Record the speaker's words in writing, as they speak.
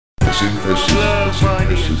Blood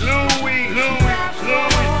money, Louie,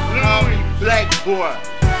 black boy.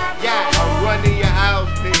 Yeah, I'm running your house,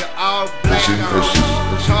 nigga, all black on.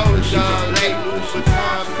 Told y'all, late Louis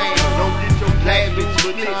Vuitton pants. Don't get your black Louis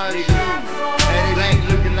Vuitton shoes. Black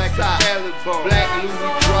looking like a salad bar. Black Louis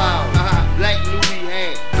drawers. Black Louis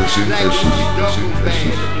hat. Black Louis double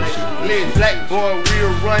band. Listen, black boy,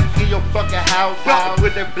 we'll run in your fucking house.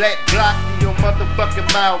 With that black block in your motherfucking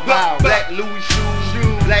mouth. Black Louis shoes.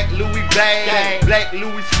 Black Louis bag. Black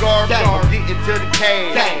Louis scarf. I'm getting to the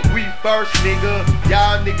cash. We first, nigga.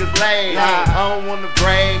 Y'all niggas lame. I don't wanna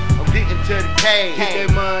brag. I'm getting to the cash. Get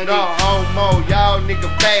that money. No homo. Y'all nigga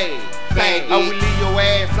bad. I will leave your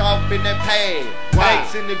ass off in that pad.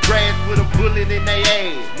 Snakes in the grass with a bullet in their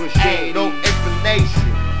ass. No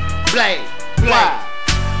explanation. Black.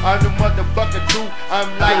 I'm the motherfucker truth. I'm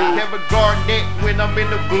like Kevin Garnett when I'm in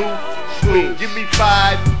the booth. Sweet. Give me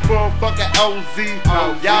 5 for a fucking OZ.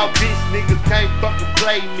 Y'all bitch niggas can't fucking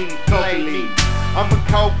play me. I'm a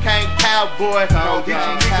cocaine cowboy. Hit you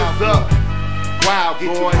niggas up. Wow,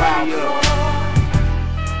 boy.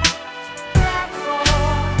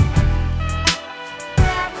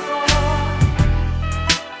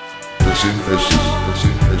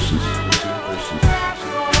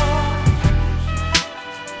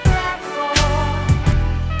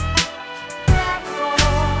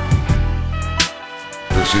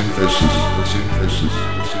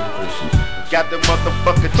 Got the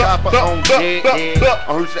motherfucker chopper on dead.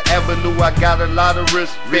 On Houston Avenue, I got a lot of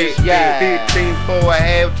respect. 15 for a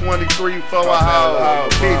half, 23 for a hoe,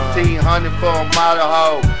 1500 for a model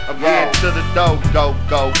hoe. I'm getting to the dough, go.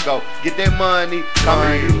 Get that money. Come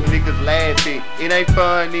here, you niggas laughing. It ain't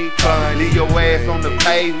funny. Leave your ass on the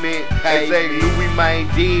pavement. They say Louie man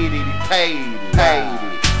did it, he paid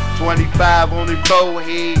it. 25 on his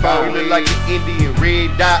forehead. He look like an Indian,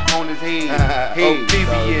 red dot on his head.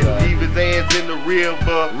 Amphibian, leave his ass in the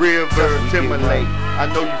river, Timberlake. I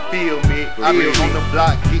know you feel me. I been on the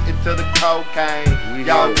block getting to the cocaine.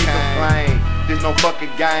 Y'all niggas playing. This no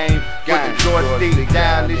fucking game. Put the joystick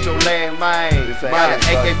down, this your last main. Got an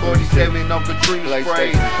AK-47 on Katrina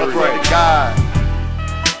spray. I swear to God.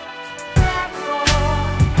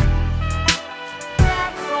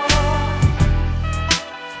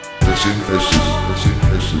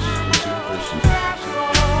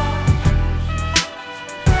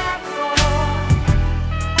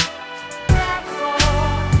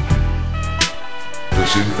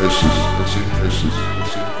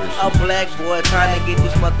 A black boy trying to get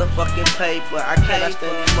this motherfucking paper. I can't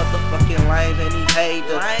stand these motherfucking lames and these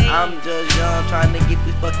haters. I'm just young trying to get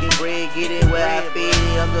this fucking bread, get it where I fit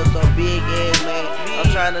it. I'm just a big ass man. I'm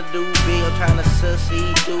trying to do big, I'm trying to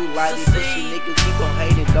succeed through life. These pussy niggas keep on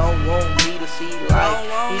hating, don't want me to see life.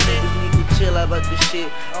 These niggas need to chill about this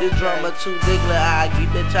shit. This drama too diggler, I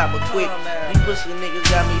get that chopper quick. These pussy niggas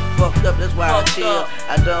got me fucked up, that's why I chill.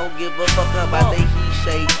 I don't give a fuck about they he,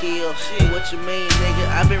 say, kill. What you mean, nigga?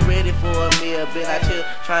 I've been ready for a meal. Been out here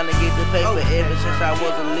trying to get the paper ever since I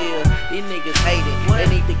was a little. These niggas hate it. They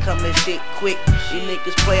need to come this shit quick. These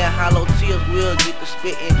niggas playing hollow tears, we'll get to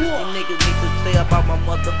spitting. These niggas need to stay up on my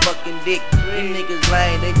motherfucking dick. These niggas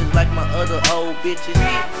lame, they just like my other old bitches.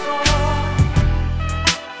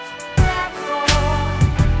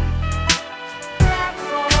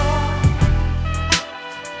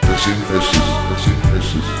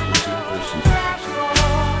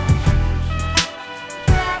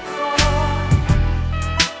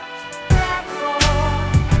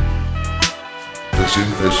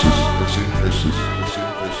 That's it.